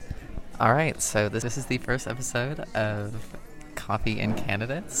All right, so this is the first episode of Coffee and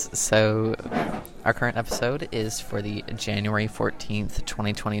Candidates. So our current episode is for the January 14th,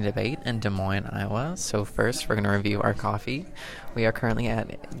 2020 debate in Des Moines, Iowa. So first, we're going to review our coffee. We are currently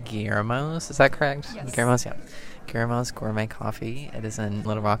at Guillermo's. Is that correct? Yes. Guillermo's, yeah. Guillermo's Gourmet Coffee. It is in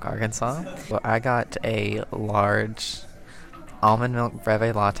Little Rock, Arkansas. Well, I got a large almond milk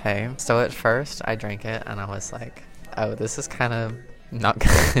breve latte. So at first, I drank it and I was like, oh, this is kind of not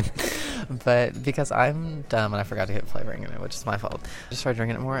good. But because I'm dumb and I forgot to hit flavoring in it, which is my fault, I just started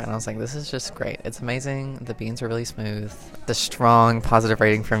drinking it more and I was like, this is just great. It's amazing. The beans are really smooth. The strong positive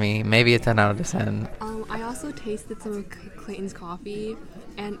rating for me, maybe a 10 out of 10. I also tasted some of Clayton's coffee,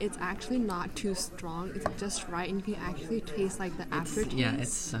 and it's actually not too strong. It's just right, and you can actually taste like the aftertaste. Yeah,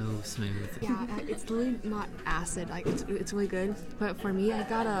 it's so smooth. Yeah, it's really not acid. Like it's really good. But for me, I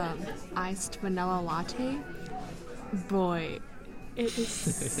got a iced vanilla latte. Boy, it is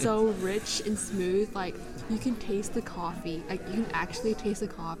so rich and smooth. Like, you can taste the coffee. Like, you can actually taste the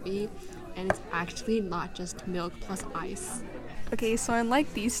coffee, and it's actually not just milk plus ice. Okay, so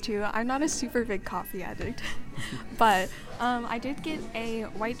unlike these two, I'm not a super big coffee addict, but I did get a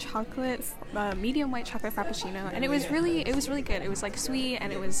white chocolate, medium white chocolate frappuccino, and it was really good. It was like sweet,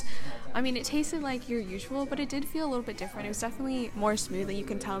 and it tasted like your usual, but it did feel a little bit different. It was definitely more smooth, and you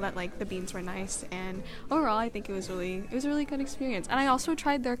can tell that like the beans were nice, and overall I think it was a really good experience. And I also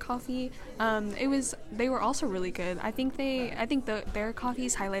tried their coffee. They were also really good. I think their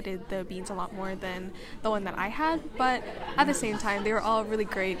coffees highlighted the beans a lot more than the one that I had, but at the same time they were all really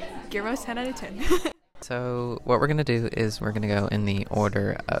great. Guillermo's 10 out of 10. So what we're going to do is we're going to go in the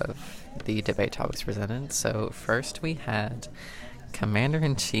order of the debate topics presented. So first we had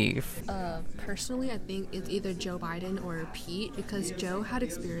Commander-in-Chief. Personally, I think it's either Joe Biden or Pete, because Joe had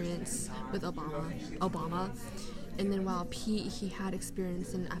experience with Obama, and then while Pete, he had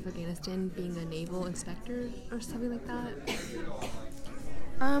experience in Afghanistan being a naval inspector or something like that.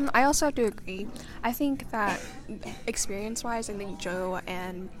 I also have to agree. I think that experience-wise, I think Joe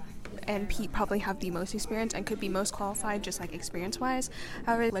and Pete probably have the most experience and could be most qualified, just like experience-wise.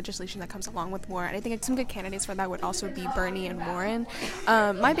 However, legislation that comes along with war, and I think some good candidates for that would also be Bernie and Warren.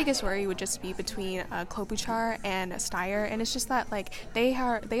 My biggest worry would just be between Klobuchar and Steyer, and it's just that like they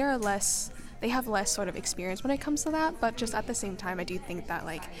have less sort of experience when it comes to that. But just at the same time, I do think that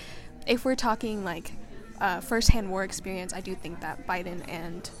like if we're talking like first-hand war experience, I do think that Biden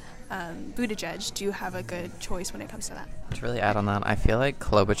and Buttigieg do have a good choice when it comes to that. To really add on that, I feel like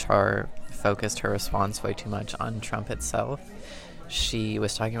Klobuchar focused her response way too much on Trump itself. She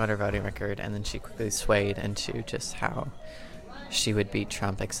was talking about her voting record, and then she quickly swayed into just how she would beat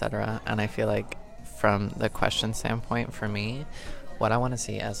Trump, etc. And I feel like from the question standpoint, for me, what I want to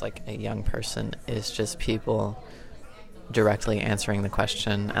see as like a young person is just people directly answering the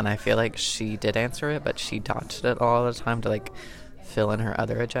question. And I feel like she did answer it, but she dodged it all the time to like fill in her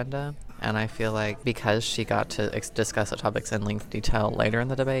other agenda. And I feel like because she got to discuss the topics in length detail later in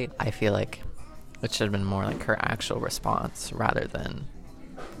the debate, I feel like it should have been more like her actual response rather than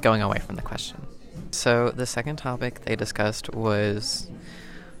going away from the question. So the second topic they discussed was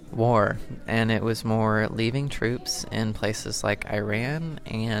war, and it was more leaving troops in places like Iran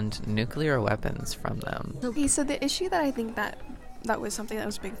and nuclear weapons from them. Okay, so the issue that I think that was something that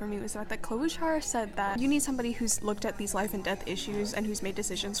was big for me was that Klobuchar said that you need somebody who's looked at these life and death issues and who's made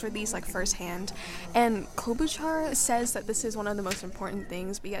decisions for these like firsthand. And Klobuchar says that this is one of the most important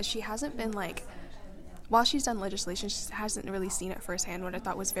things because she hasn't been like, while she's done legislation, she hasn't really seen it firsthand, what I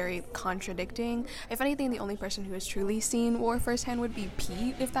thought was very contradicting. If anything, the only person who has truly seen war firsthand would be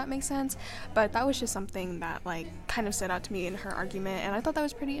Pete, if that makes sense. But that was just something that like kind of stood out to me in her argument, and I thought that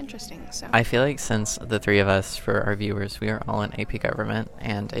was pretty interesting. So I feel like since the three of us, for our viewers, we are all in AP government,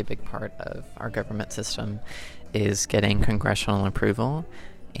 and a big part of our government system is getting congressional approval.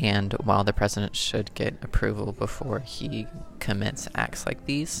 And while the president should get approval before he commits acts like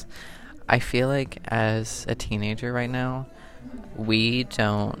these, I feel like as a teenager right now, we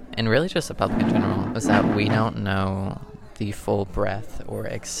don't, and really just the public in general, is that we don't know the full breadth or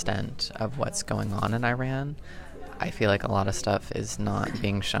extent of what's going on in Iran. I feel like a lot of stuff is not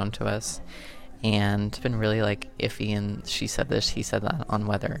being shown to us, and it's been really like iffy, and she said this, he said that, on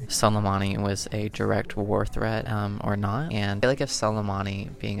whether Soleimani was a direct war threat or not. And I feel like if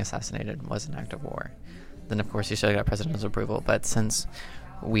Soleimani being assassinated was an act of war, then of course he should have got president's approval. But since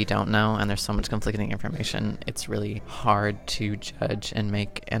we don't know and there's so much conflicting information, it's really hard to judge and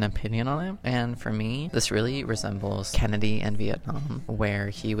make an opinion on it. And for me, this really resembles Kennedy in Vietnam, where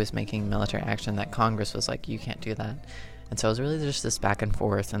he was making military action that Congress was like, you can't do that. And so it was really just this back and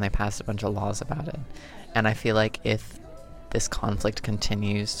forth, and they passed a bunch of laws about it. And I feel like if this conflict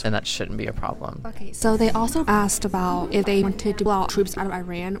continues, and that shouldn't be a problem. Okay, so they also asked about if they wanted to pull out troops out of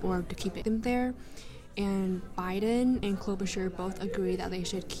Iran or to keep them there. And Biden and Klobuchar both agree that they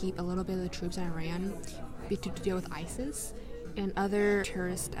should keep a little bit of the troops in Iran to deal with ISIS and other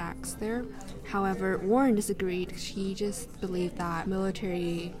terrorist acts there. However, Warren disagreed. She just believed that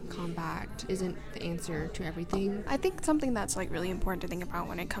military combat isn't the answer to everything. I think something that's like really important to think about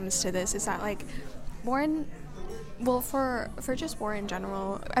when it comes to this is that like Warren, well, for just war in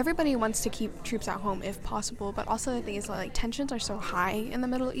general, everybody wants to keep troops at home if possible, but also the thing is that like tensions are so high in the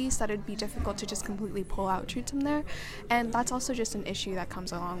Middle East that it'd be difficult to just completely pull out troops from there, and that's also just an issue that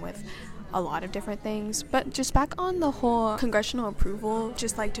comes along with a lot of different things. But just back on the whole congressional approval,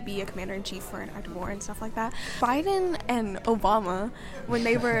 just like to be a commander-in-chief for an act of war and stuff like that, Biden and Obama, when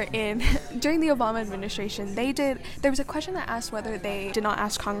they were during the Obama administration, there was a question that asked whether they did not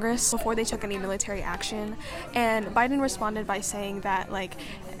ask Congress before they took any military action, and Biden responded by saying that like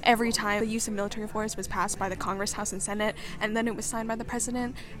every time the use of military force was passed by the Congress, House, and Senate, and then it was signed by the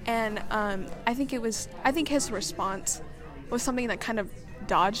president, and I think his response was something that kind of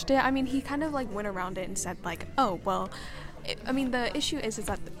dodged it. I mean, he kind of like went around it and said like, oh, well, the issue is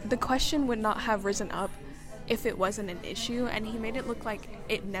that the question would not have risen up if it wasn't an issue, and he made it look like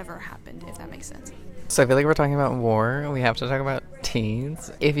it never happened, if that makes sense. So I feel like we're talking about war. We have to talk about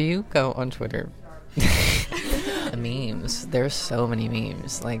teens. If you go on Twitter, the memes, there's so many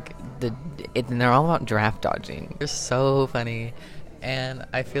memes. Like, and they're all about draft dodging. They're so funny. And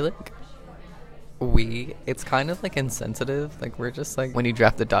I feel like it's kind of like insensitive. Like, we're just like when you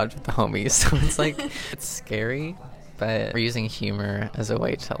draft the dodge with the homies. So it's like, it's scary, but we're using humor as a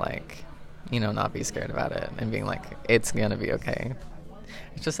way to like, not be scared about it and being like, it's gonna be okay.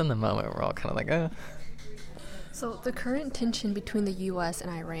 It's just in the moment we're all kind of like, So the current tension between the U.S.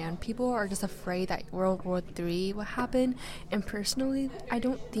 and Iran, people are just afraid that World War III will happen. And personally, I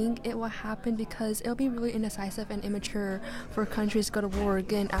don't think it will happen because it'll be really indecisive and immature for countries to go to war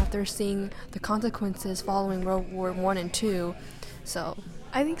again after seeing the consequences following World War I and II. So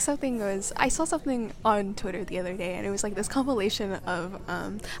I think I saw something on Twitter the other day, and it was like this compilation of,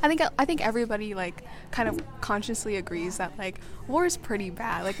 I think everybody like kind of consciously agrees that like war is pretty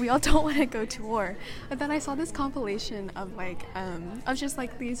bad. Like, we all don't want to go to war. But then I saw this compilation of like, of just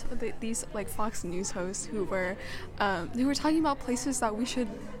like these like Fox News hosts who were talking about places that we should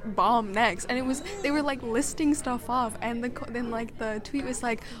bomb next, and they were like listing stuff off, and then like the tweet was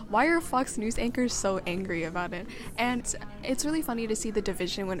like, why are Fox News anchors so angry about it? And it's really funny to see the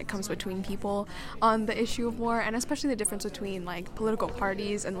division when it comes between people on the issue of war, and especially the difference between like political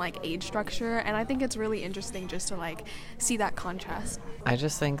parties and like age structure, and I think it's really interesting just to like see that contrast. I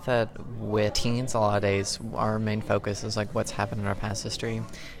just think that with teens a lot of days, our main focus is like what's happened in our past history.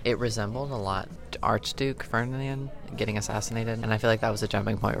 It resembled a lot Archduke Ferdinand getting assassinated, and I feel like that was a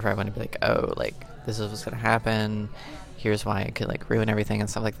jumping point for everyone to be like, oh, like this is what's gonna happen, here's why it could like ruin everything and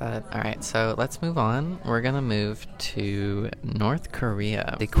stuff like that. All right, so let's move on. We're gonna move to North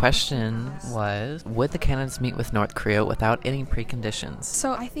Korea. The question was, would the candidates meet with North Korea without any preconditions?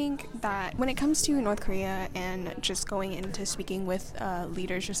 So I think that when it comes to North Korea and just going into speaking with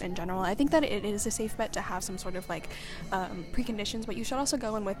leaders just in general, I think that it is a safe bet to have some sort of like preconditions, but you should also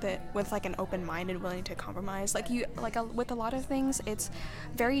go in with it with like an open mind and willing to compromise. With a lot of things, it's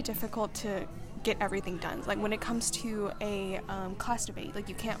very difficult to get everything done. Like, when it comes to a class debate, like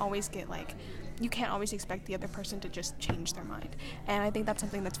you can't always expect the other person to just change their mind, and I think that's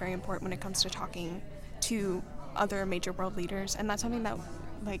something that's very important when it comes to talking to other major world leaders, and that's something that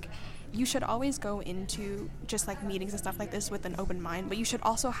like you should always go into just like meetings and stuff like this with an open mind, but you should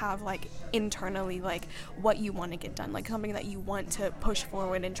also have like internally like what you want to get done, like something that you want to push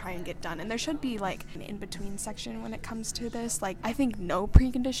forward and try and get done. And there should be like an in-between section when it comes to this. Like, I think no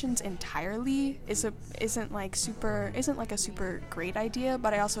preconditions entirely isn't like a super great idea,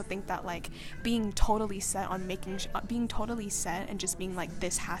 but I also think that like being totally set and just being like,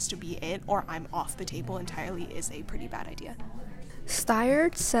 this has to be it or I'm off the table entirely is a pretty bad idea.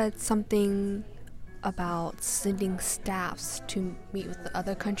 Steyer said something about sending staffs to meet with the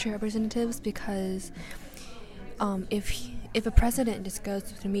other country representatives because if a president just goes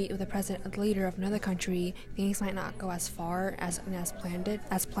to meet with a leader of another country, things might not go as far as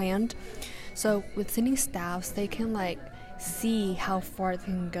planned. So with sending staffs, they can like see how far they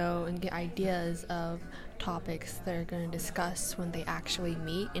can go and get ideas of topics they're going to discuss when they actually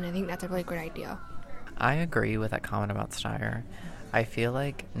meet, and I think that's a really great idea. I agree with that comment about Steyer. I feel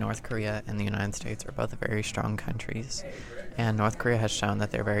like North Korea and the United States are both very strong countries, and North Korea has shown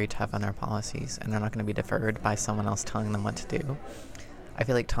that they're very tough on their policies, and they're not going to be deferred by someone else telling them what to do. I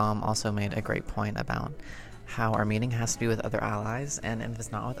feel like Tom also made a great point about how our meeting has to be with other allies, and if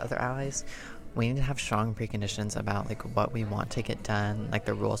it's not with other allies, we need to have strong preconditions about like what we want to get done, like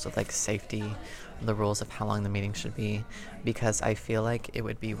the rules of like safety, the rules of how long the meeting should be, because I feel like it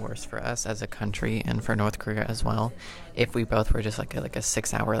would be worse for us as a country and for North Korea as well if we both were just like a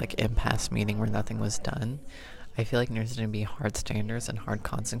 6-hour like impasse meeting where nothing was done. I feel like there's going to be hard standards and hard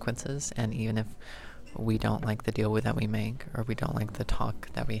consequences, and even if we don't like the deal that we make, or we don't like the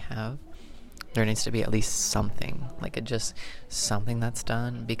talk that we have, there needs to be at least something, just something that's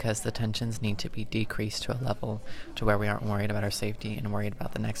done, because the tensions need to be decreased to a level to where we aren't worried about our safety and worried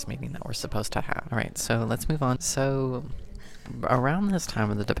about the next meeting that we're supposed to have. All right, so let's move on. So around this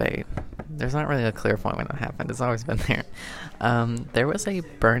time of the debate, there's not really a clear point when it happened. It's always been there. There was a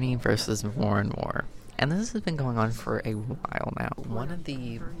Bernie versus Warren war. And this has been going on for a while now. One of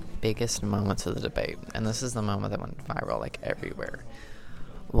the biggest moments of the debate, and this is the moment that went viral everywhere,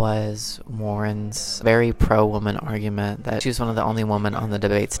 was Warren's very pro-woman argument that she was one of the only women on the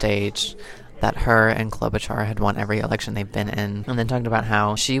debate stage, that her and Klobuchar had won every election they've been in, and then talked about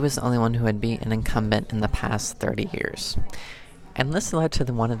how she was the only one who had beat an incumbent in the past 30 years. And this led to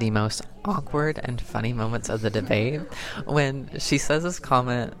one of the most awkward and funny moments of the debate, when she says this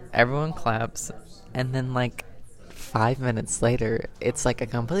comment, everyone claps, and then 5 minutes later, it's a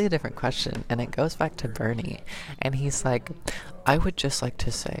completely different question, and it goes back to Bernie, and he's like, I would just like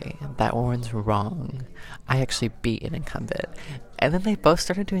to say that Warren's wrong. I actually beat an incumbent. And then they both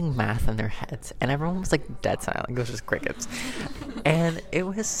started doing math in their heads, and everyone was dead silent. It was just crickets. And it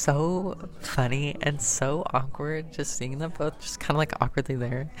was so funny and so awkward just seeing them both just kind of awkwardly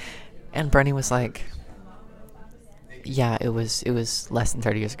there. And Bernie was like, yeah, it was less than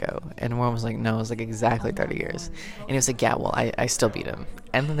 30 years ago. And Warren was like, no, it was exactly 30 years. And he was like, yeah, well, I still beat him.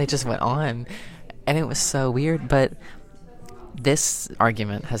 And then they just went on, and it was so weird. But this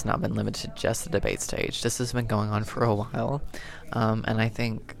argument has not been limited to just the debate stage. This has been going on for a while, and I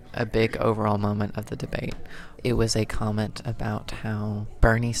think a big overall moment of the debate, it was a comment about how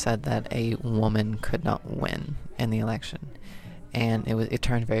Bernie said that a woman could not win in the election. And it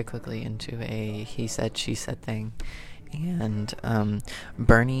turned very quickly into a he said, she said thing. And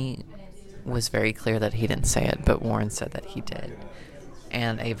Bernie was very clear that he didn't say it, but Warren said that he did.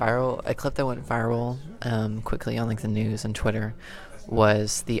 And a clip that went viral quickly on the news and Twitter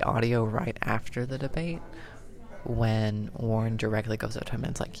was the audio right after the debate, when Warren directly goes up to him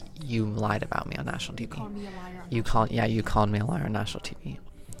and it's like, you lied about me on national TV. You called me a liar on national TV.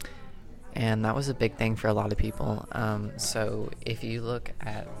 And that was a big thing for a lot of people. So if you look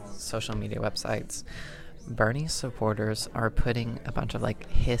at social media websites, Bernie's supporters are putting a bunch of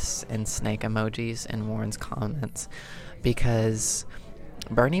hiss and snake emojis in Warren's comments, because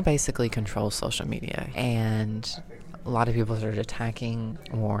Bernie basically controls social media, and a lot of people started attacking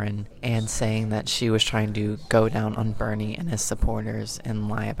Warren and saying that she was trying to go down on Bernie and his supporters and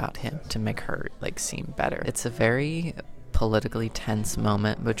lie about him to make her seem better. It's a very politically tense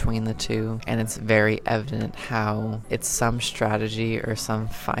moment between the two, and it's very evident how it's some strategy or some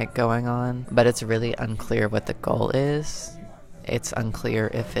fight going on, but it's really unclear what the goal is. It's unclear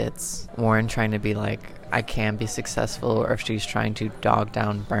if it's Warren trying to be I can be successful, or if she's trying to dog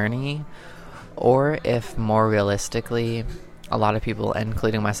down Bernie, or if more realistically, a lot of people,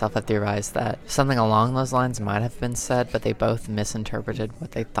 including myself, have theorized that something along those lines might have been said, but they both misinterpreted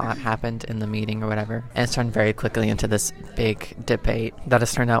what they thought happened in the meeting or whatever. And it's turned very quickly into this big debate that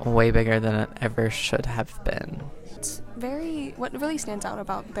has turned out way bigger than it ever should have been. What really stands out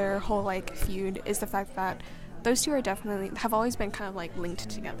about their whole feud is the fact that those two have always been kind of linked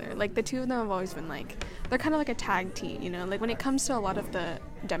together. The two of them have always been they're kind of a tag team, when it comes to a lot of the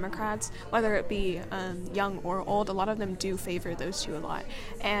Democrats, whether it be young or old, a lot of them do favor those two a lot.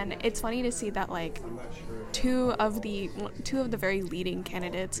 And it's funny to see that two of the very leading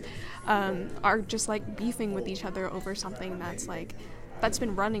candidates are just beefing with each other over something that's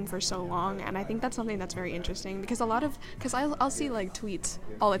been running for so long. And I think that's something that's very interesting, because I'll see tweets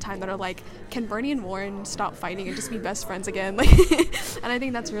all the time that are can Bernie and Warren stop fighting and just be best friends again? And I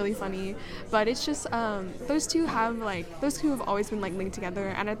think that's really funny. But it's just those two have always been linked together,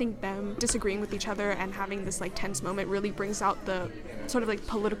 and I think them disagreeing with each other and having this tense moment really brings out the sort of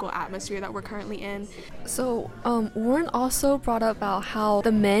political atmosphere that we're currently in. So Warren also brought up about how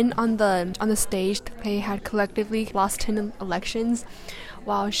the men on the stage, they had collectively lost 10 elections,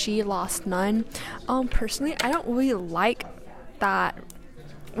 while she lost none. Personally, I don't really like that,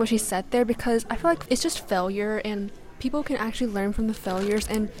 what she said there, because I feel like it's just failure, and people can actually learn from the failures,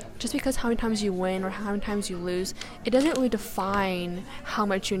 and just because how many times you win or how many times you lose, it doesn't really define how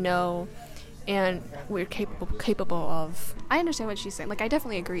much you know and what you're capable of. I understand what she's saying. I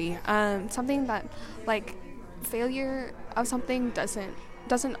definitely agree. Something that failure of something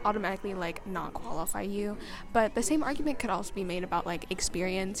doesn't automatically like not qualify you, but the same argument could also be made about like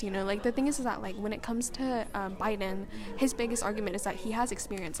experience. Like the thing is that like when it comes to Biden, his biggest argument is that he has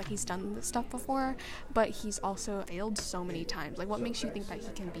experience, like he's done this stuff before, but he's also failed so many times. Like what makes you think that he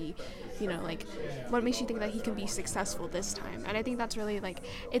can be, like what makes you think that he can be successful this time? And I think that's really like,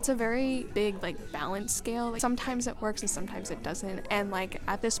 it's a very big like balance scale. Like sometimes it works and sometimes it doesn't, and like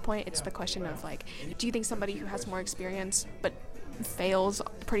at this point it's the question of like, do you think somebody who has more experience but fails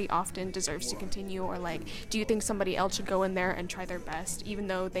pretty often deserves to continue, or like do you think somebody else should go in there and try their best even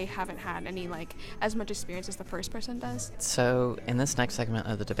though they haven't had any like as much experience as the first person does? So in this next segment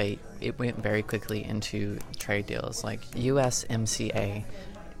of the debate, it went very quickly into trade deals like USMCA,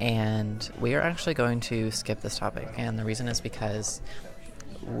 and we are actually going to skip this topic, and the reason is because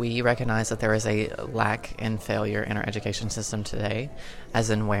we recognize that there is a lack and failure in our education system today, as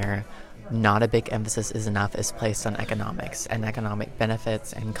in where not a big emphasis is placed on economics and economic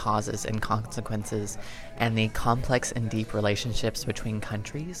benefits and causes and consequences and the complex and deep relationships between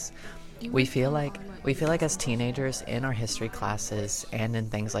countries. We feel like as teenagers in our history classes and in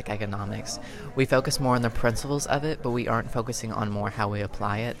things like economics, we focus more on the principles of it, but we aren't focusing on more how we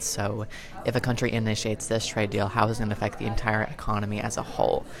apply it. So if a country initiates this trade deal, how is it going to affect the entire economy as a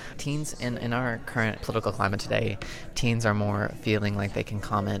whole? Teens in our current political climate today, teens are more feeling like they can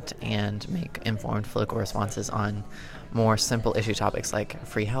comment and make informed political responses on more simple issue topics like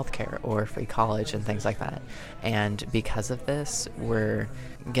free healthcare or free college and things like that. And because of this, we're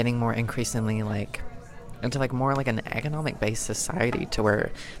getting more increasingly like into like more like an economic based society, to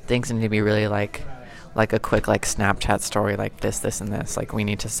where things need to be really like a quick like Snapchat story, like this and this, like we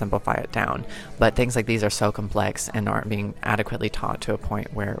need to simplify it down. But things like these are so complex and aren't being adequately taught to a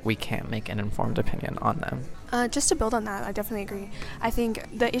point where we can't make an informed opinion on them. Just to build on that, I definitely agree. I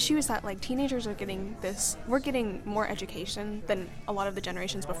think the issue is that like teenagers we're getting more education than a lot of the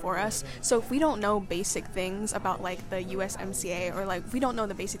generations before us. So if we don't know basic things about like the USMCA, or like we don't know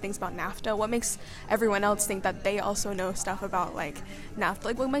the basic things about NAFTA, what makes everyone else think that they also know stuff about like NAFTA?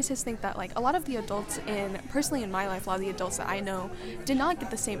 Like what makes us think that like a lot of the adults personally in my life, a lot of the adults that I know did not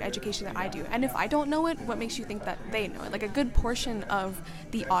get the same education that I do. And if I don't know it, what makes you think that they know it? Like a good portion of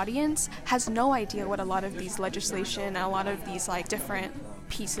the audience has no idea what a lot of these legislation and a lot of these like different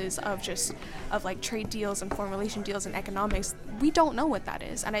pieces of like trade deals and foreign relation deals and economics, we don't know what that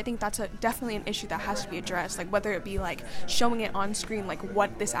is. And I think that's definitely an issue that has to be addressed, like whether it be like showing it on screen, like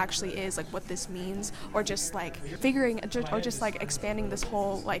what this actually is, like what this means, or just like like expanding this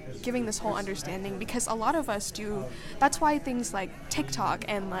whole, like giving this whole understanding, because a lot of us do. That's why things like TikTok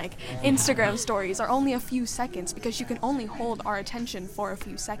and like Instagram stories are only a few seconds, because you can only hold our attention for a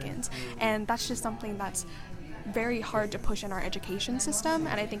few seconds, and that's just something that's very hard to push in our education system.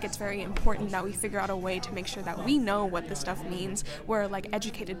 And I think it's very important that we figure out a way to make sure that we know what this stuff means. We're like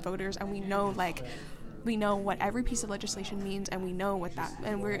educated voters, and we know what every piece of legislation means, and we know what that,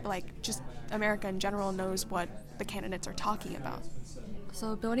 and we're like, just America in general knows what the candidates are talking about.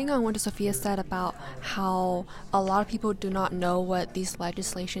 So building on what Sophia said about how a lot of people do not know what these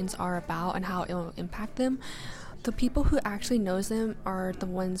legislations are about and how it will impact them, the people who actually knows them are the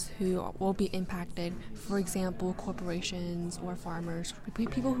ones who will be impacted. For example, corporations or farmers,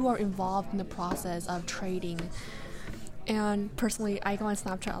 people who are involved in the process of trading. And personally, I go on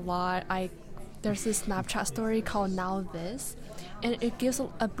Snapchat a lot. There's this Snapchat story called Now This, and it gives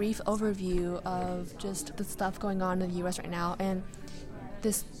a brief overview of just the stuff going on in the U.S. right now. And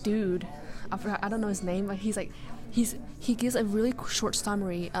this dude, I don't know his name, but he gives a really short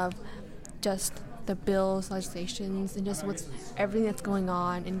summary of just the bills, legislations, and just everything that's going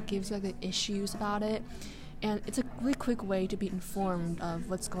on, and gives you like the issues about it. And it's a really quick way to be informed of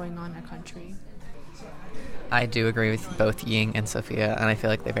what's going on in our country. I do agree with both Ying and Sophia, and I feel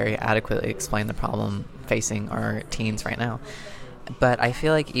like they very adequately explain the problem facing our teens right now. But I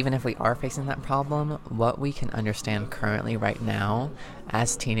feel like even if we are facing that problem, what we can understand currently right now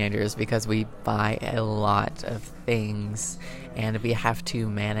as teenagers, because we buy a lot of things and we have to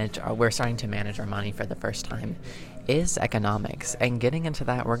we're starting to manage our money for the first time, is economics. And getting into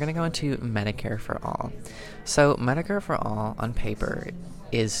that, we're going to go into Medicare for All. So Medicare for All on paper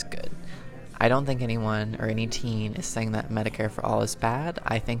is good. I don't think anyone or any teen is saying that Medicare for All is bad.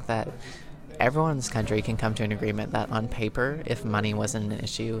 I think that everyone in this country can come to an agreement that on paper, if money wasn't an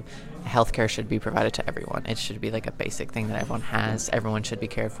issue, healthcare should be provided to everyone. It should be like a basic thing that everyone has. Everyone should be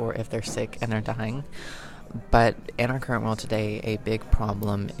cared for if they're sick and they're dying. But in our current world today, a big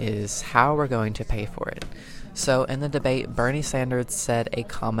problem is how we're going to pay for it. So in the debate, Bernie Sanders said a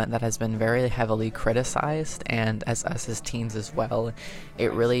comment that has been very heavily criticized, and as us as teens as well,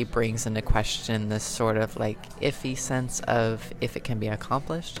 it really brings into question this sort of like iffy sense of if it can be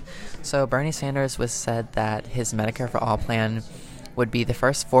accomplished. So Bernie Sanders was said that his Medicare for All plan would be the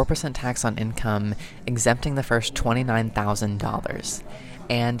first 4% tax on income, exempting the first $29,000.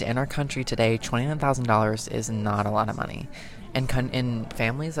 And in our country today, $29,000 is not a lot of money. And in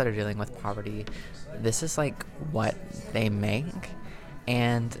families that are dealing with poverty, this is like what they make.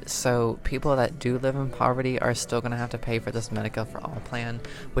 And so people that do live in poverty are still going to have to pay for this Medicare for All plan,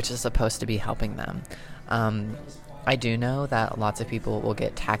 which is supposed to be helping them. I do know that lots of people will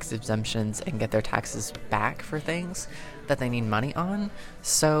get tax exemptions and get their taxes back for things that they need money on.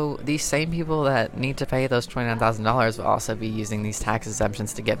 So these same people that need to pay those $29,000 will also be using these tax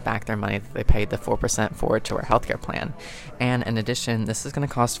exemptions to get back their money that they paid the 4% for to our healthcare plan. And in addition, this is going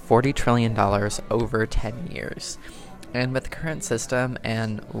to cost $40 trillion over 10 years. And with the current system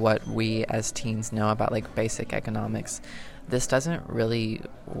and what we as teens know about like basic economics, this doesn't really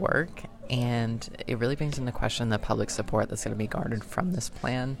work, and it really brings into question the public support that's going to be garnered from this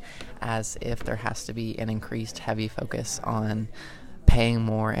plan, as if there has to be an increased heavy focus on paying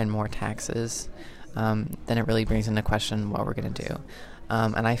more and more taxes, then it really brings into question what we're going to do.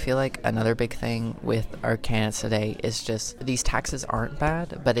 And I feel like another big thing with our candidates today is just these taxes aren't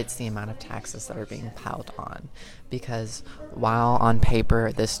bad, but it's the amount of taxes that are being piled on. Because while on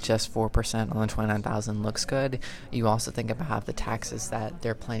paper this just 4% on the $29,000 looks good, you also think about the taxes that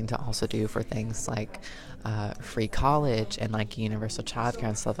they're planning to also do for things like free college and like universal childcare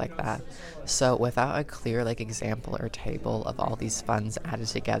and stuff like that. So without a clear like example or table of all these funds added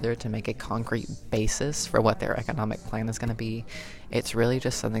together to make a concrete basis for what their economic plan is going to be, it's really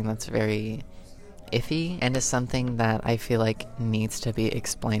just something that's very iffy, and is something that I feel like needs to be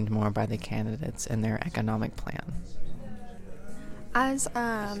explained more by the candidates in their economic plan. As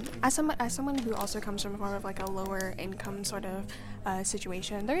someone who also comes from more of like a lower income sort of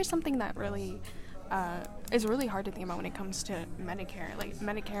situation, there is something that really is really hard to think about when it comes to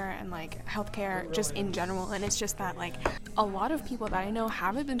Medicare and like healthcare just in general. And it's just that like a lot of people that I know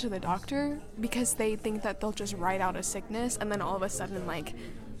haven't been to the doctor because they think that they'll just write out a sickness, and then all of a sudden like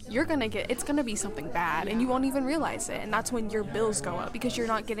it's gonna be something bad and you won't even realize it, and that's when your bills go up because you're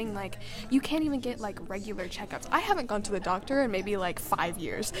not getting like, you can't even get like regular checkups. I haven't gone to the doctor in maybe like 5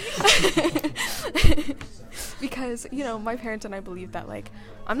 years because, you know, my parents and I believe that like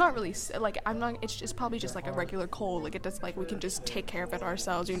it's just probably just like a regular cold, like it does, like we can just take care of it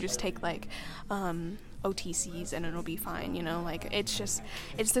ourselves. You can just take like OTCs and it'll be fine, you know. Like it's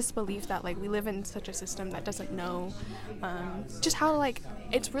this belief that like we live in such a system that doesn't know just how like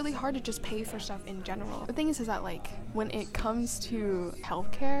it's really hard to just pay for stuff in general. The thing is that like when it comes to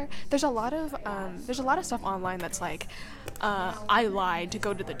healthcare, there's a lot of stuff online that's like I lied to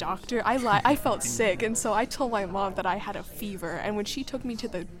go to the doctor. I felt sick, and so I told my mom that I had a fever, and when she took me to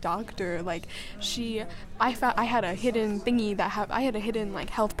the doctor, like I had a hidden thingy I had a hidden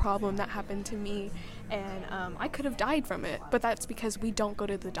like health problem that happened to me, and I could have died from it. But that's because we don't go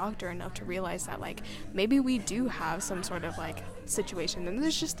to the doctor enough to realize that like maybe we do have some sort of like situation, and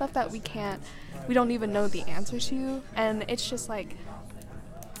there's just stuff that we don't even know the answer to. And it's just like,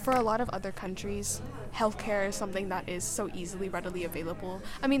 for a lot of other countries, healthcare is something that is so easily readily available.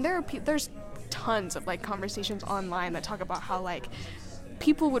 I mean, there's tons of like conversations online that talk about how like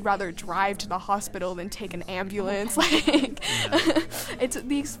people would rather drive to the hospital than take an ambulance. Like it's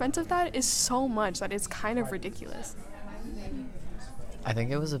the expense of that is so much that it's kind of ridiculous. I think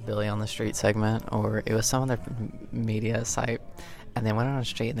it was a Billy on the Street segment, or it was some other media site, and they went on the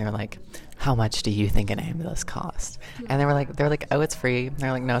street and they were like, how much do you think an ambulance costs? And they were like, oh, it's free. And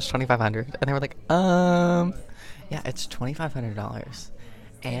they're like, no, it's $2,500. And they were like, yeah, it's $2,500.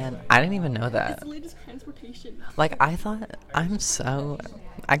 And I didn't even know that. It's the latest transportation. Like, I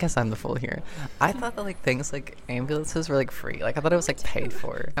guess I'm the fool here. I thought that, like, things like ambulances were, like, free. Like, I thought it was, like, paid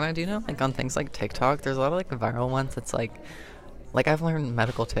for. And I do know, like, on things like TikTok, there's a lot of, like, viral ones that's, like, I've learned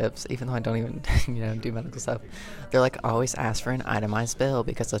medical tips, even though I don't even, do medical stuff. They're like, always ask for an itemized bill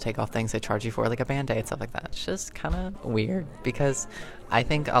because they'll take off things they charge you for, like a Band-Aid, stuff like that. It's just kind of weird because I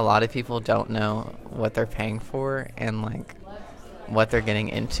think a lot of people don't know what they're paying for and, like, what they're getting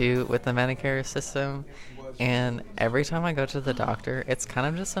into with the Medicare system. And every time I go to the doctor, it's kind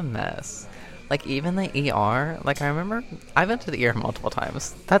of just a mess. Like, even the ER, like, I remember, I've been to the ER multiple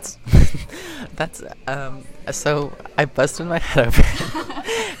times. So I busted my head open.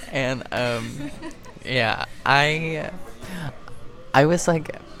 And, yeah, I was,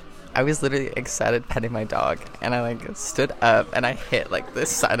 like, I was literally excited petting my dog, and I like stood up and I hit like this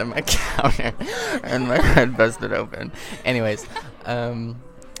side of my counter, and my head busted open. Anyways, and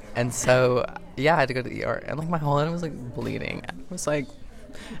so yeah, I had to go to the ER, and like my whole head was like bleeding. I was like,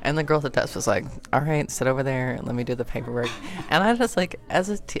 and the girl at the desk was like, "All right, sit over there and let me do the paperwork." And I just like, as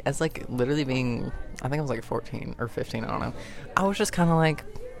like literally being, I think I was like 14 or 15, I don't know. I was just kind of like,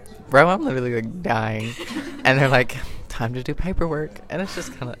 bro, I'm literally like dying, and they're like, time to do paperwork, and it's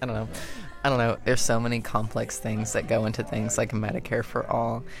just kind of, I don't know. There's so many complex things that go into things like Medicare for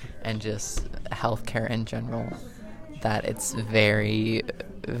all and just healthcare in general that it's very,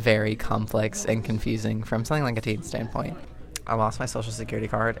 very complex and confusing from something like a teen standpoint. I lost my social security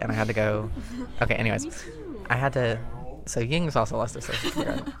card and I had to go. Okay, anyways, so Ying's also lost their social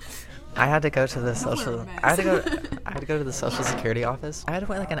security card. I had to go to the social. I had to go to the social security office. I had to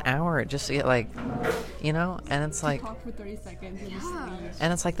wait like an hour just to get like, and it's like. Talk for 30 seconds.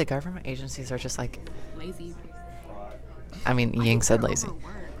 And it's like the government agencies are just like Lazy. I mean, Ying said lazy.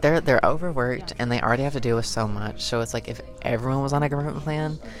 They're overworked and they already have to deal with so much. So it's like if everyone was on a government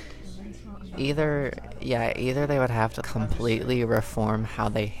plan, either they would have to completely reform how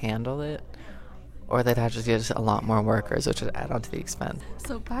they handle it, or they'd have to get a lot more workers, which would add on to the expense.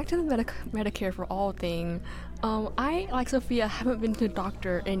 So back to the Medicare for all thing. I, like Sophia, haven't been to a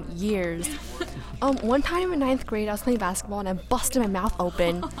doctor in years. One time in 9th grade, I was playing basketball and I busted my mouth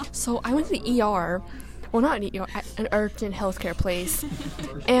open. So I went to the ER. Well, not an ER, an urgent healthcare place.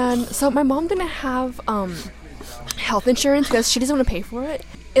 And so my mom didn't have health insurance because she doesn't want to pay for it.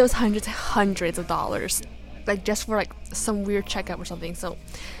 It was hundreds of dollars, like just for like some weird checkup or something. So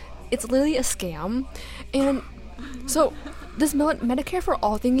it's literally a scam. And so this Medicare for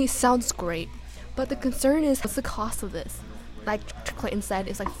all thingy sounds great, but the concern is, what's the cost of this? Like Clinton said,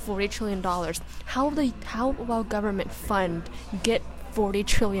 it's like $40 trillion. How will government fund get $40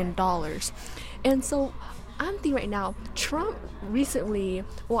 trillion? And so I'm thinking right now, Trump recently,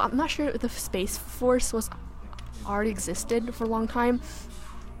 well, I'm not sure if the Space Force was already existed for a long time,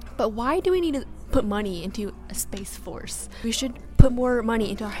 but why do we need to put money into a Space Force? We should put more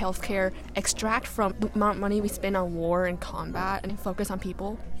money into our healthcare, extract from the amount of money we spend on war and combat, and focus on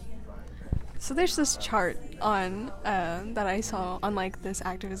people. So there's this chart on that I saw on like this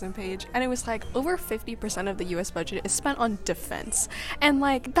activism page, and it was like over 50% of the US budget is spent on defense. And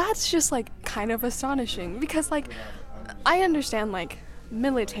like that's just like kind of astonishing, because like I understand like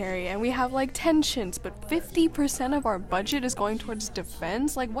military and we have like tensions, but 50% of our budget is going towards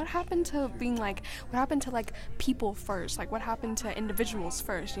defense. Like what happened to people first? Like what happened to individuals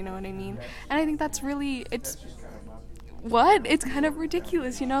first, you know what I mean? And I think that's really, it's kind of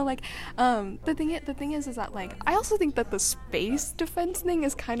ridiculous, like the thing is that like I also think that the space defense thing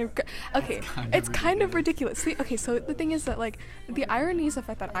is kind of it's kind of ridiculous. See, okay, so the thing is that like the irony is the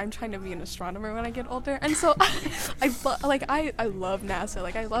fact that I'm trying to be an astronomer when I get older, and so I love NASA,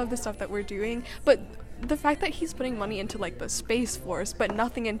 like I love the stuff that we're doing, but the fact that he's putting money into like the Space Force but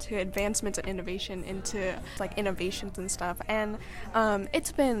nothing into advancements and innovation, into like innovations and stuff, and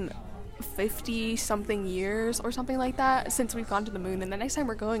it's been 50 something years or something like that since we've gone to the moon, and the next time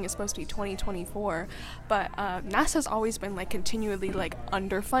we're going is supposed to be 2024, but NASA's always been like continually like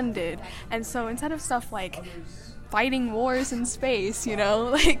underfunded, and so instead of stuff like fighting wars in space,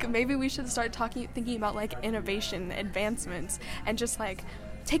 like maybe we should start thinking about like innovation, advancements, and just like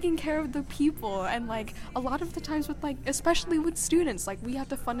taking care of the people. And like a lot of the times with like, especially with students, like we have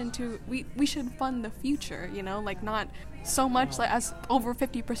to we should fund the future, like not so much like as over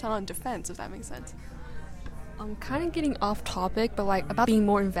 50% on defense, if that makes sense. I'm kind of getting off topic, but like about being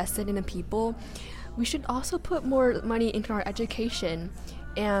more invested in the people, we should also put more money into our education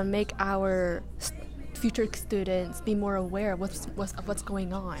and make our future students be more aware of what's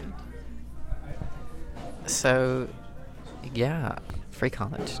going on. So yeah, free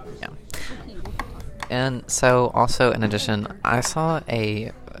college, yeah. And so also in addition, I saw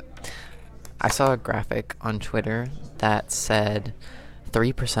a graphic on Twitter that said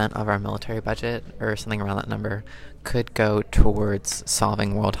 3% of our military budget, or something around that number, could go towards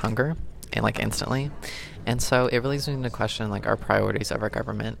solving world hunger, and like instantly. And so it really leads me to question like our priorities of our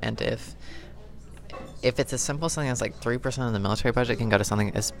government, and if it's as simple as something as like 3% of the military budget can go to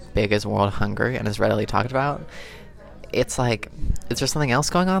something as big as world hunger and is readily talked about, it's like, is there something else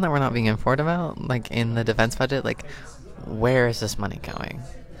going on that we're not being informed about? Like in the defense budget, like where is this money going?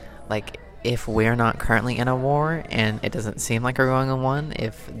 Like if we're not currently in a war, and it doesn't seem like we're going on one,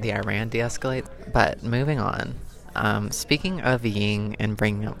 if the Iran de-escalates. But moving on, speaking of Ying and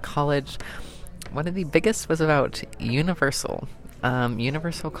bringing up college, one of the biggest was about universal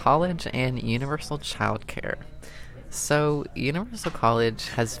college and universal childcare. So, universal college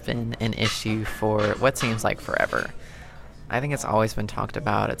has been an issue for what seems like forever. I think it's always been talked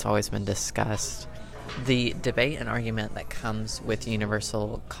about, it's always been discussed. The debate and argument that comes with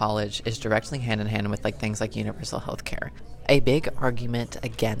universal college is directly hand in hand with things like universal health care. A big argument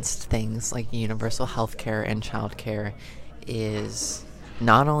against things like universal health care and childcare is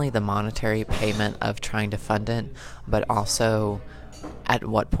not only the monetary payment of trying to fund it, but also at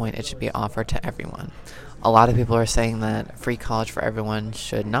what point it should be offered to everyone. A lot of people are saying that free college for everyone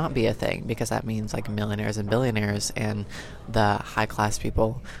should not be a thing because that means millionaires and billionaires and the high class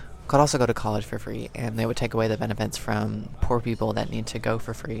people could also go to college for free, and they would take away the benefits from poor people that need to go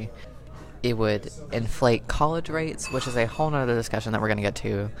for free. It would inflate college rates, which is a whole nother discussion that we're going to get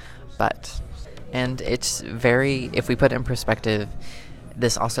to, and it's if we put it in perspective,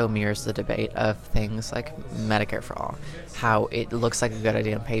 this also mirrors the debate of things like Medicare for all, how it looks like a good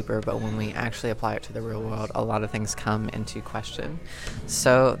idea on paper, but when we actually apply it to the real world, a lot of things come into question.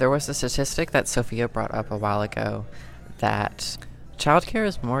 So there was a statistic that Sophia brought up a while ago that childcare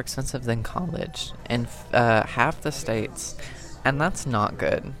is more expensive than college in half the states, and that's not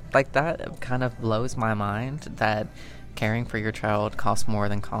good. That kind of blows my mind that caring for your child costs more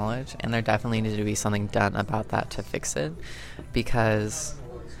than college, and there definitely needs to be something done about that to fix it, because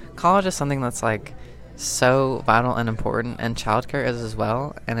college is something that's so vital and important, and childcare is as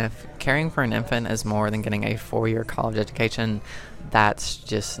well. And if caring for an infant is more than getting a 4-year college education, that's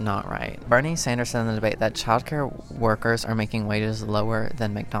just not right. Bernie Sanders said in the debate that childcare workers are making wages lower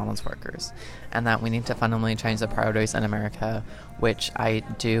than McDonald's workers, and that we need to fundamentally change the priorities in America, which I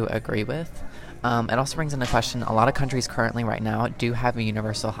do agree with. It also brings into question a lot of countries currently right now do have a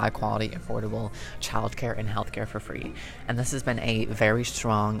universal, high-quality, affordable childcare and healthcare for free. And this has been a very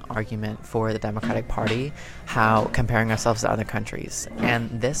strong argument for the Democratic Party, how comparing ourselves to other countries.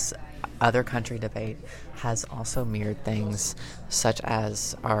 And this other country debate has also mirrored things such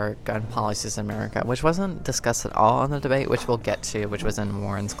as our gun policies in America, which wasn't discussed at all in the debate, which we'll get to, which was in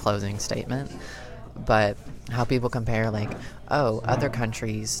Warren's closing statement. But how people compare, other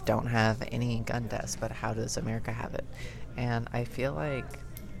countries don't have any gun deaths, but how does America have it? And I feel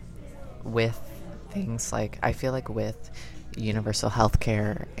with things with universal health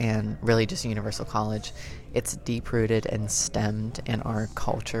care and really just universal college, it's deep-rooted and stemmed in our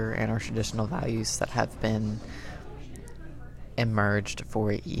culture and our traditional values that have been emerged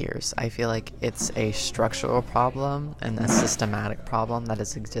for years. I feel it's a structural problem and a systematic problem that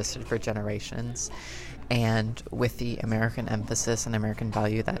has existed for generations. And with the American emphasis and American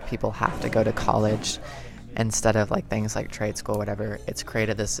value that people have to go to college instead of things like trade school, whatever, it's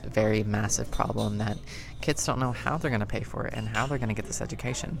created this very massive problem that kids don't know how they're going to pay for it and how they're going to get this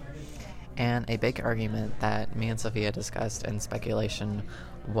education. And a big argument that me and Sophia discussed in speculation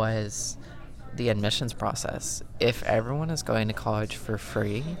was the admissions process. If everyone is going to college for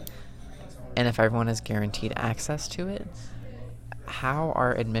free, and if everyone is guaranteed access to it, how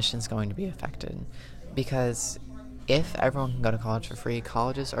are admissions going to be affected? Because if everyone can go to college for free,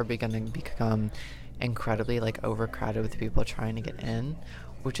 colleges are going to become incredibly overcrowded with people trying to get in,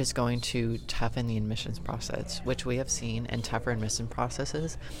 which is going to toughen the admissions process, which we have seen in tougher admission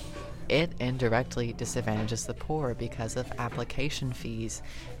processes. It indirectly disadvantages the poor because of application fees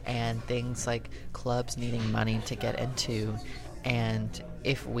and things like clubs needing money to get into. And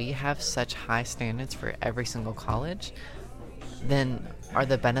if we have such high standards for every single college, then are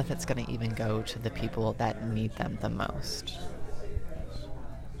the benefits going to even go to the people that need them the most?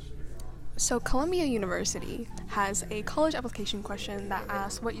 So Columbia University has a college application question that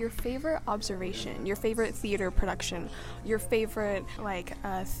asks what your favorite observation, your favorite theater production, your favorite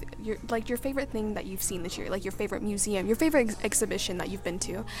your favorite thing that you've seen this year, your favorite museum, your favorite exhibition that you've been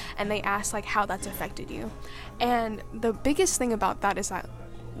to, and they ask how that's affected you. And the biggest thing about that is that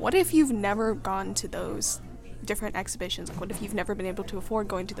what if you've never gone to those different exhibitions? What if you've never been able to afford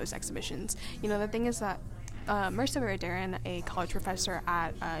going to those exhibitions? The thing is that Marissa Verdarin, a college professor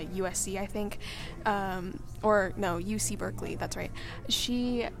at USC, I think, UC Berkeley, that's right.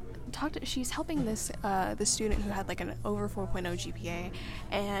 She's helping this student who had an over 4.0 GPA,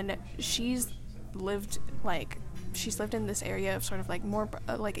 and she's lived in this area of sort of more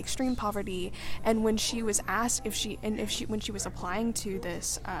extreme poverty. And when she was asked when she was applying to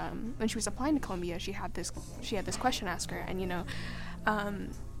this when she was applying to Columbia, she had this question asked her, and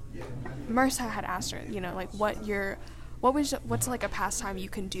Marissa had asked her, what's a pastime you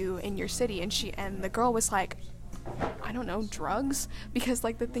can do in your city, and the girl was like, I don't know, drugs, because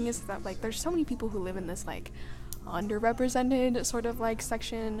the thing is that there's so many people who live in this underrepresented sort of like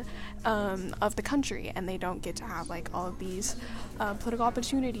section of the country, and they don't get to have like all of these political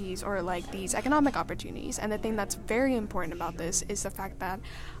opportunities or like these economic opportunities. And the thing that's very important about this is the fact that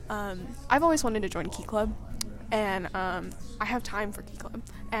I've always wanted to join Key Club, and I have time for Key Club,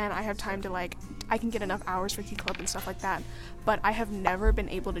 and I have time to like, I can get enough hours for Key Club and stuff like that, but I have never been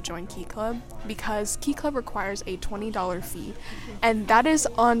able to join Key Club because Key Club requires a $20 fee, and that is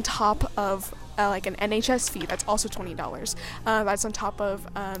on top of like an NHS fee that's also $20. That's on top of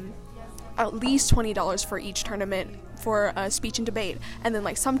at least $20 for each tournament for speech and debate, and then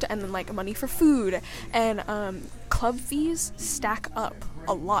like and then like money for food, and club fees stack up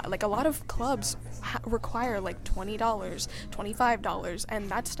a lot. Like a lot of clubs require like $20, $25, and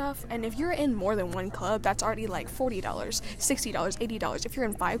that stuff. And if you're in more than one club, that's already like $40, $60, $80. If you're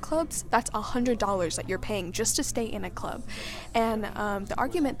in 5 clubs, that's $100 that you're paying just to stay in a club. And the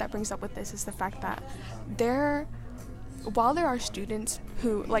argument that brings up with this is the fact that while there are students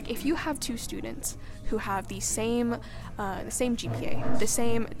who, like, if you have 2 students who have the same GPA, the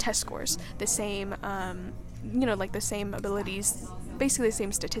same test scores, the same, like the same abilities, basically the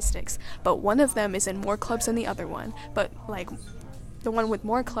same statistics, but one of them is in more clubs than the other one, but like the one with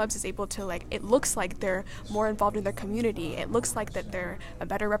more clubs is able to, like, it looks like they're more involved in their community, it looks like that they're a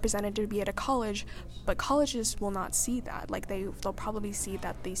better representative to be at a college, but colleges will not see that. Like they'll probably see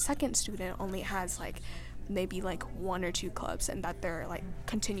that the second student only has like maybe like 1 or 2 clubs, and that they're like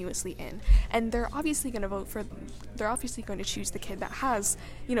continuously in, and they're obviously going to choose the kid that has,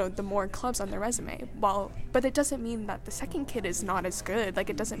 the more clubs on their resume. But it doesn't mean that the second kid is not as good. Like,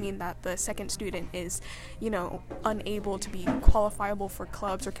 it doesn't mean that the second student is, unable to be qualifiable for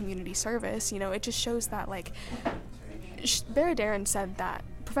clubs or community service. It just shows that, like, Professor Baradaran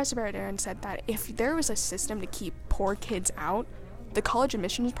said that if there was a system to keep poor kids out, the college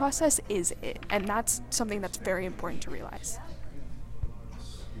admissions process is it, and that's something that's very important to realize.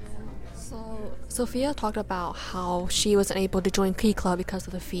 So Sophia talked about how she wasn't able to join Key Club because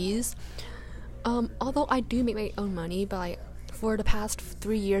of the fees. Although I do make my own money, but like for the past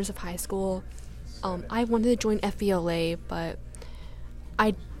 3 years of high school, I wanted to join FBLA, but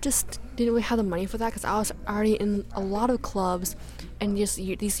I just didn't really have the money for that because I was already in a lot of clubs and just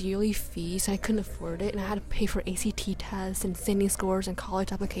these yearly fees, and I couldn't afford it, and I had to pay for ACT tests and standing scores and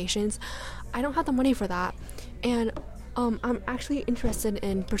college applications. I don't have the money for that, and I'm actually interested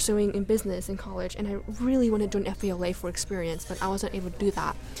in pursuing in business in college, and I really want to join FBLA for experience, but I wasn't able to do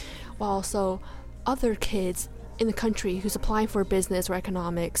that. While also other kids in the country who's applying for business or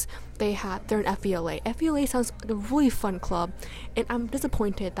economics, they're in FBLA. FBLA sounds like a really fun club, and I'm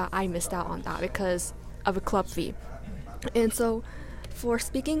disappointed that I missed out on that because of a club fee. And so, for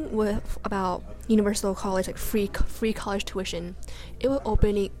speaking about universal college, like free college tuition, it will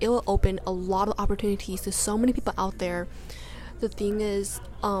open a lot of opportunities to so many people out there. The thing is,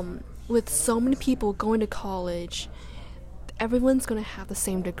 with so many people going to college, everyone's gonna have the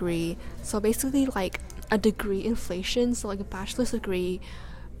same degree. So basically, like, a degree inflation, so like a bachelor's degree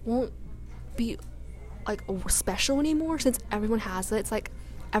won't be like special anymore since everyone has it. It's like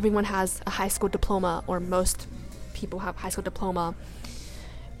everyone has a high school diploma, or most people have high school diploma,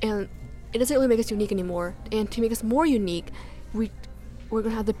 and it doesn't really make us unique anymore. And to make us more unique, we're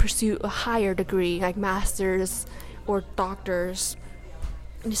gonna have to pursue a higher degree, like masters or doctors,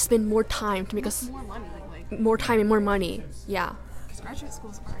 and just spend more time to make us more money, more time and more money. Yeah. Because graduate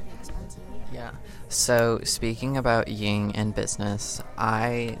school is already expensive. Yeah. So speaking about Ying and business,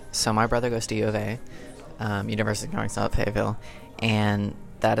 my brother goes to U of A, University of North South Fayetteville, and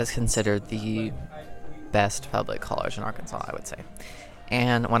that is considered the best public college in Arkansas, I would say.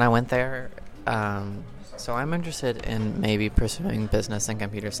 And when I went there, so I'm interested in maybe pursuing business and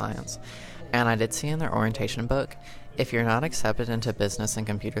computer science. And I did see in their orientation book, if you're not accepted into business and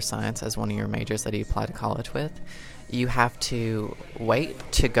computer science as one of your majors that you apply to college with, you have to wait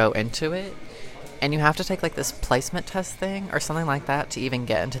to go into it, and you have to take like this placement test thing or something like that to even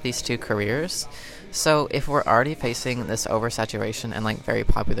get into these 2 careers. So if we're already facing this oversaturation and like very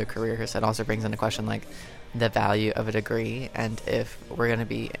popular careers, it also brings into question like the value of a degree, and if we're going to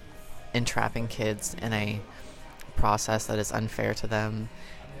be entrapping kids in a process that is unfair to them,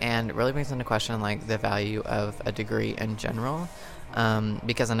 and really brings into question like the value of a degree in general.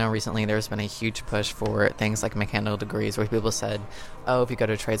 Because I know recently there's been a huge push for things like mechanical degrees, where people said, oh, if you go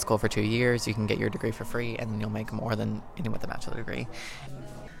to trade school for 2 years, you can get your degree for free, and then you'll make more than anyone with a bachelor degree.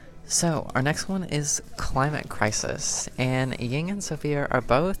 So our next one is climate crisis, and Ying and Sophia are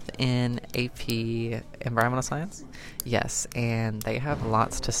both in AP Environmental Science. Yes, and they have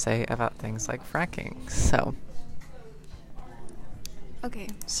lots to say about things like fracking. So Okay,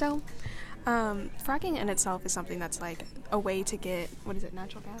 so Fracking in itself is something that's like a way to get, what is it,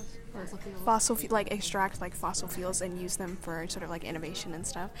 natural gas? Like extract like fossil fuels and use them for sort of like innovation and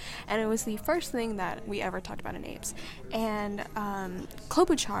stuff. And it was the first thing that we ever talked about in apes. And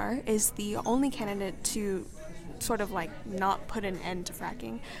Klobuchar is the only candidate to sort of like not put an end to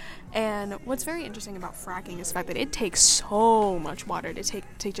fracking. And what's very interesting about fracking is the fact that it takes so much water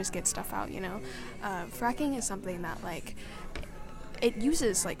to just get stuff out, you know. Fracking is something that like it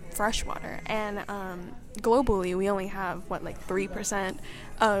uses like fresh water, and globally we only have like 3%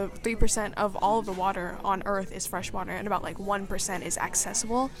 of all of the water on Earth is fresh water, and about like 1% is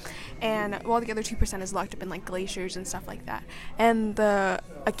accessible, and while the other 2% is locked up in like glaciers and stuff like that. And a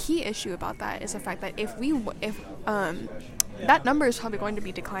key issue about that is the fact that if that number is probably going to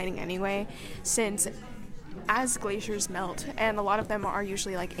be declining anyway, since as glaciers melt, and a lot of them are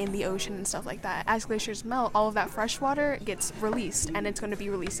usually like in the ocean and stuff like that, as glaciers melt, all of that fresh water gets released, and it's going to be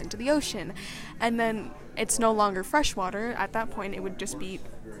released into the ocean, and then it's no longer fresh water. At that point it would just be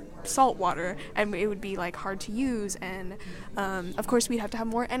salt water, and it would be like hard to use, and of course we'd have to have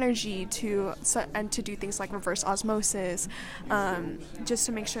more energy to do things like reverse osmosis, just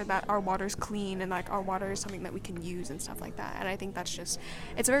to make sure that our water's clean and like our water is something that we can use and stuff like that. And I think that's just,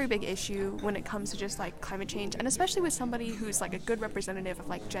 it's a very big issue when it comes to just like climate change, and especially with somebody who's like a good representative of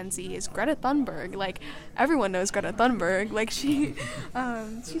like Gen Z is Greta Thunberg. Like everyone knows Greta Thunberg. Like she's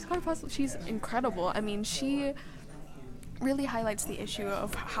quite possible. She's incredible. I mean, she really highlights the issue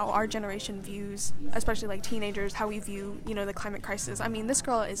of how our generation views, especially like teenagers, how we view, you know, the climate crisis. I mean, this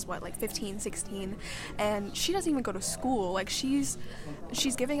girl is like 15, 16, and she doesn't even go to school. Like she's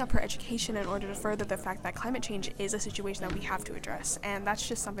giving up her education in order to further the fact that climate change is a situation that we have to address, and that's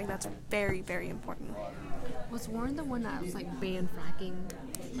just something that's very, very important. Was Warren the one that was like banned fracking?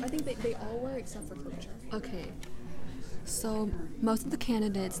 I think they all were except for Klobuchar. Okay, so most of the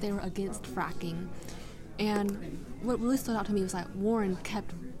candidates, they were against fracking. And what really stood out to me was that Warren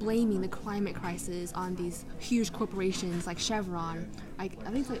kept blaming the climate crisis on these huge corporations like Chevron, like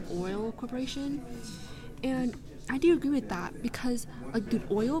I think it's like oil corporation. And I do agree with that because like dude,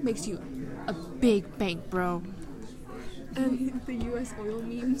 oil makes you a big bank, bro. And The U.S. oil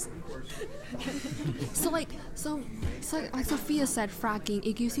memes. so like Sophia said, fracking,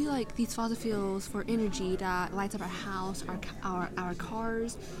 it gives you like these fossil fuels for energy that lights up our house, our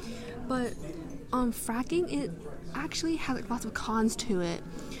cars, but fracking, it actually has like lots of cons to it.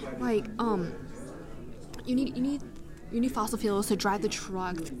 Like you need fossil fuels to drive the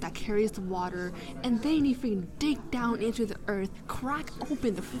truck that carries the water, and then you need to freaking dig down into the earth, crack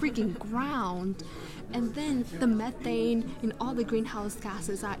open the freaking ground, and then the methane and all the greenhouse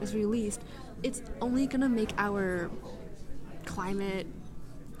gases that is released, it's only gonna make our climate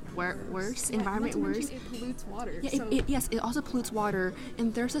worse, environment worse. It pollutes water. Yeah, it also pollutes water.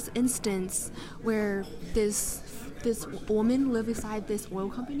 And there's this instance where this woman lived beside this oil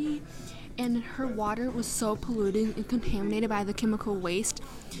company, and her water was so polluted and contaminated by the chemical waste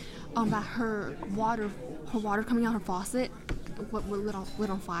that her water coming out her faucet lit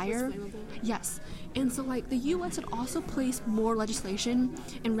on fire. Yes. And so like the U.S. had also placed more legislation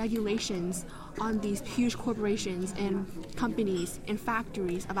and regulations on these huge corporations and companies and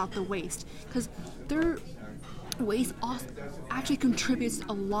factories about the waste, because their waste also actually contributes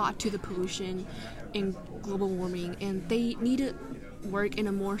a lot to the pollution and global warming, and they need to work in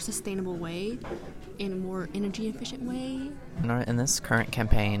a more sustainable way, in a more energy efficient way. In this current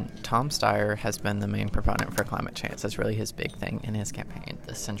campaign, Tom Steyer has been the main proponent for climate change. That's really his big thing in his campaign,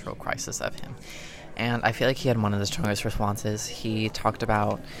 the central crisis of him. And I feel like he had one of the strongest responses. He talked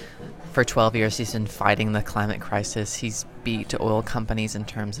about, for 12 years, he's been fighting the climate crisis. He's beat oil companies in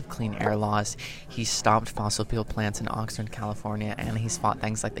terms of clean air laws. He stopped fossil fuel plants in Oxnard, California, and he's fought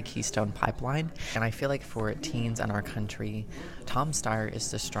things like the Keystone Pipeline. And I feel like for teens in our country, Tom Steyer is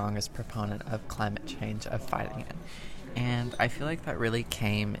the strongest proponent of climate change, of fighting it. And I feel like that really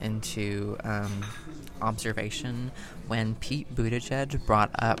came into observation when Pete Buttigieg brought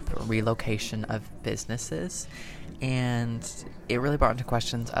up relocation of businesses, and it really brought into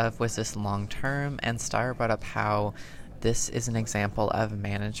questions of, was this long term? And Steyer brought up how this is an example of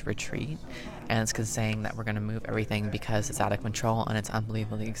managed retreat, and it's saying that we're going to move everything because it's out of control and it's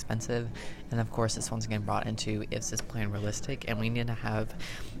unbelievably expensive. And of course this once again brought into, is this plan realistic? And we need to have,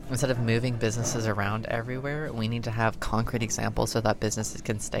 instead of moving businesses around everywhere, we need to have concrete examples so that businesses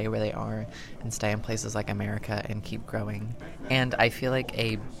can stay where they are and stay in places like America and keep growing. And I feel like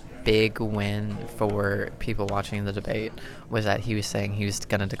a big win for people watching the debate was that he was saying he was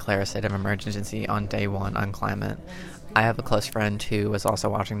going to declare a state of emergency on day one on climate. I have a close friend who was also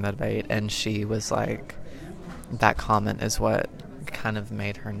watching the debate, and she was like, that comment is what kind of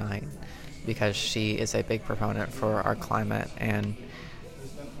made her night. because she is a big proponent for our climate, and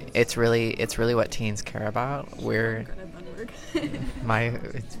it's really what teens care about.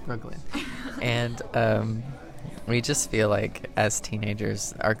 It's Brooklyn. And we just feel like as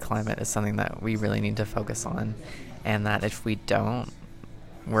teenagers, our climate is something that we really need to focus on, and that if we don't,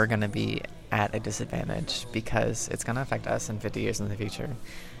 we're going to be at a disadvantage because it's going to affect us in 50 years in the future.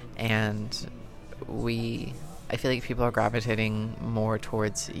 And I feel like people are gravitating more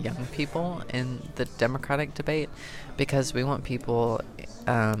towards young people in the Democratic debate because we want people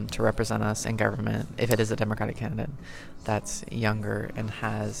to represent us in government, if it is a Democratic candidate that's younger and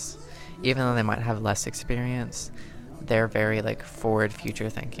has, even though they might have less experience, they're very like forward future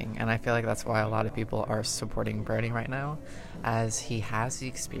thinking. And I feel like that's why a lot of people are supporting Bernie right now, as he has the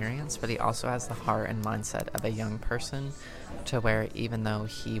experience, but he also has the heart and mindset of a young person, to where even though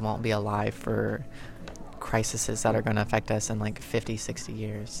he won't be alive for crises that are going to affect us in like 50, 60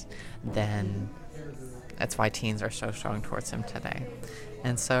 years, then that's why teens are so strong towards him today.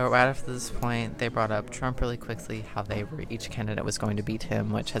 And so right after this point, they brought up Trump really quickly, how each candidate was going to beat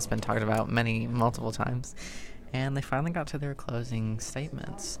him, which has been talked about multiple times. And they finally got to their closing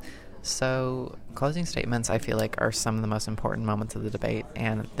statements. So closing statements, I feel like, are some of the most important moments of the debate,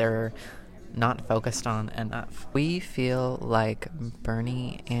 and they're not focused on enough. We feel like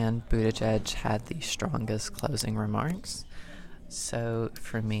Bernie and Buttigieg had the strongest closing remarks. So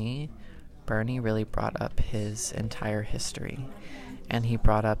for me, Bernie really brought up his entire history, and he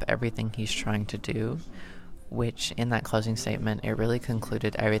brought up everything he's trying to do, which in that closing statement, it really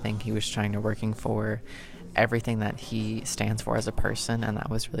concluded everything he was trying to working for, everything that he stands for as a person, and that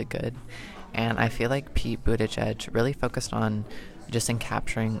was really good. And I feel like Pete Buttigieg really focused on just in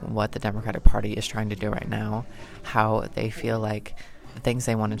capturing what the Democratic Party is trying to do right now, how they feel like the things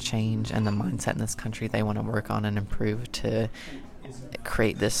they want to change and the mindset in this country they want to work on and improve to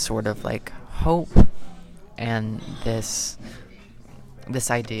create this sort of like hope and this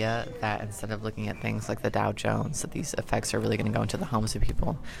idea that instead of looking at things like the Dow Jones, that these effects are really going to go into the homes of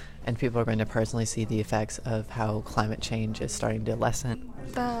people, and people are going to personally see the effects of how climate change is starting to lessen.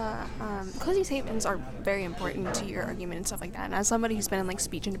 The closing statements are very important to your argument and stuff like that. And as somebody who's been in like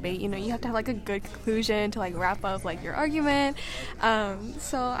speech and debate, you have to have like a good conclusion to like wrap up like your argument.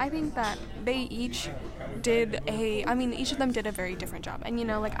 So I think that they each each of them did a very different job. And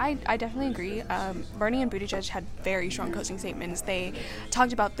I definitely agree. Bernie and Buttigieg had very strong closing statements. They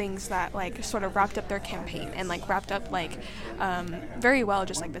talked about things that like sort of wrapped up their campaign and like wrapped up like very well,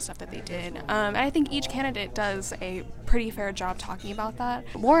 just like the stuff that they did. And I think each candidate does a pretty fair job talking about that.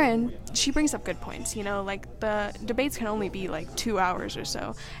 Warren, she brings up good points. Like the debates can only be like 2 hours or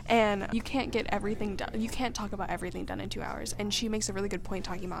so, and you can't get everything done. You can't talk about everything done in 2 hours. And she makes a really good point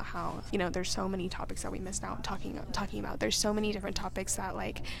talking about how there's so many topics that we missed out talking about. There's so many different topics that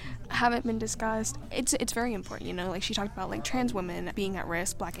like haven't been discussed. It's very important. Like she talked about like trans women being at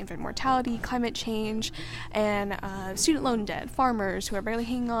risk, Black infant mortality, climate change, and student loan debt, farmers who are barely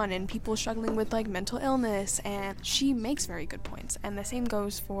hanging on, and people struggling with like mental illness. And she makes very good points. And the same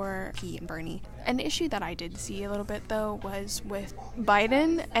goes for Pete and Bernie. An issue that I did see a little bit though was with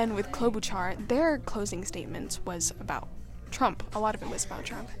Biden and with Klobuchar. Their closing statements was about Trump. A lot of it was about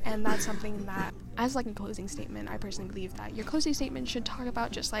Trump, and that's something that, as like a closing statement, I personally believe that your closing statement should talk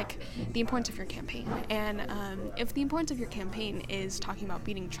about just like the importance of your campaign. And if the importance of your campaign is talking about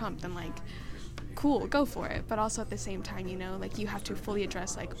beating Trump, then like cool, go for it. But also at the same time, like you have to fully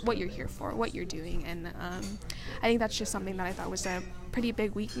address like what you're here for, what you're doing. And I think that's just something that I thought was a pretty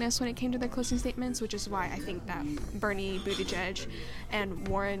big weakness when it came to their closing statements, which is why I think that Bernie, Buttigieg, and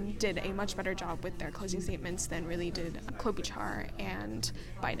Warren did a much better job with their closing statements than really did Klobuchar and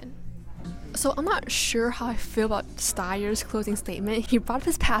Biden. So I'm not sure how I feel about Steyer's closing statement. He brought up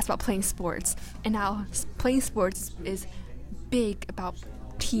his past about playing sports, and how playing sports is big about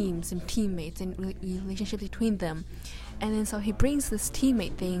teams and teammates and relationships between them. And then so he brings this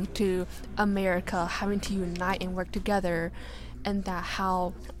teammate thing to America, having to unite and work together, and that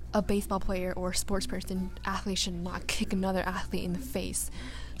how a baseball player or a sports person, athlete, should not kick another athlete in the face.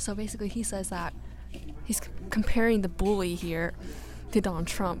 So basically he says that he's comparing the bully here to Donald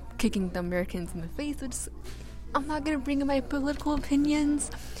Trump kicking the Americans in the face, which I'm not going to bring in my political opinions,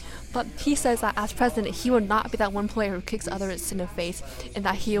 but he says that as president, he will not be that one player who kicks others in the face, and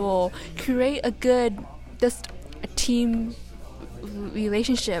that he will create a team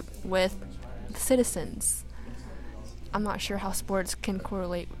relationship with the citizens. I'm not sure how sports can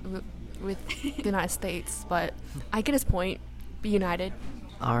correlate with the United States, but I get his point. Be united.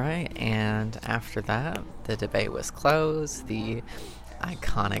 All right, and after that, the debate was closed. The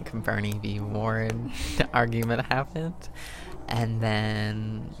iconic Bernie v. Warren argument happened. And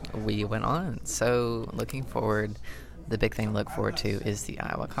then we went on. So looking forward, the big thing to look forward to is the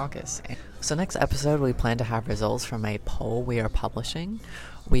Iowa caucus. So next episode, we plan to have results from a poll we are publishing.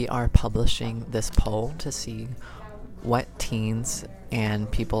 We are publishing this poll to see what teens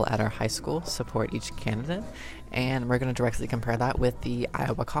and people at our high school support each candidate, and we're going to directly compare that with the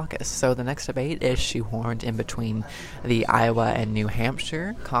Iowa caucus. So the next debate is shoehorned in between the Iowa and New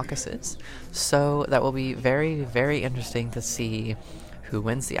Hampshire caucuses. So that will be very, very interesting to see who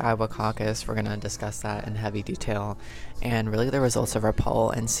wins the Iowa caucus. We're going to discuss that in heavy detail and really the results of our poll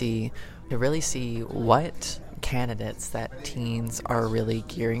and really see what candidates that teens are really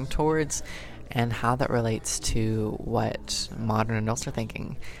gearing towards and how that relates to what modern adults are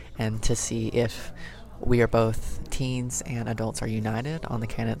thinking, and to see if we are both teens and adults are united on the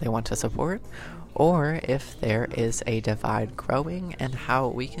candidate they want to support, or if there is a divide growing and how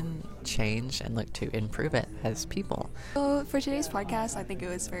we can change and look to improve it as people. So for today's podcast, I think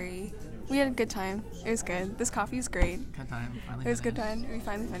we had a good time. It was good. This coffee is great. Good time. It was a good time. We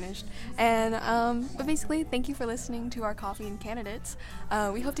finally finished. And but basically, thank you for listening to our coffee and candidates.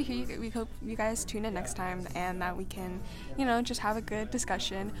 We hope to hear you. We hope you guys tune in next time, and that we can, just have a good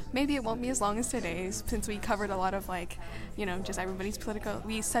discussion. Maybe it won't be as long as today's, since we covered a lot of just everybody's political.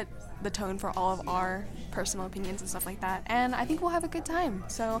 We set the tone for all of our personal opinions and stuff like that. And I think we'll have a good time.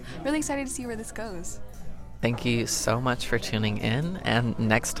 So really excited to see where this goes. Thank you so much for tuning in, and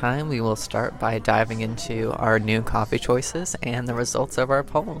next time we will start by diving into our new coffee choices and the results of our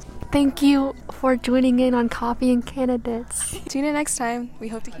polls. Thank you for joining in on Coffee and Candidates. Tune in next time. We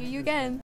hope to hear you again.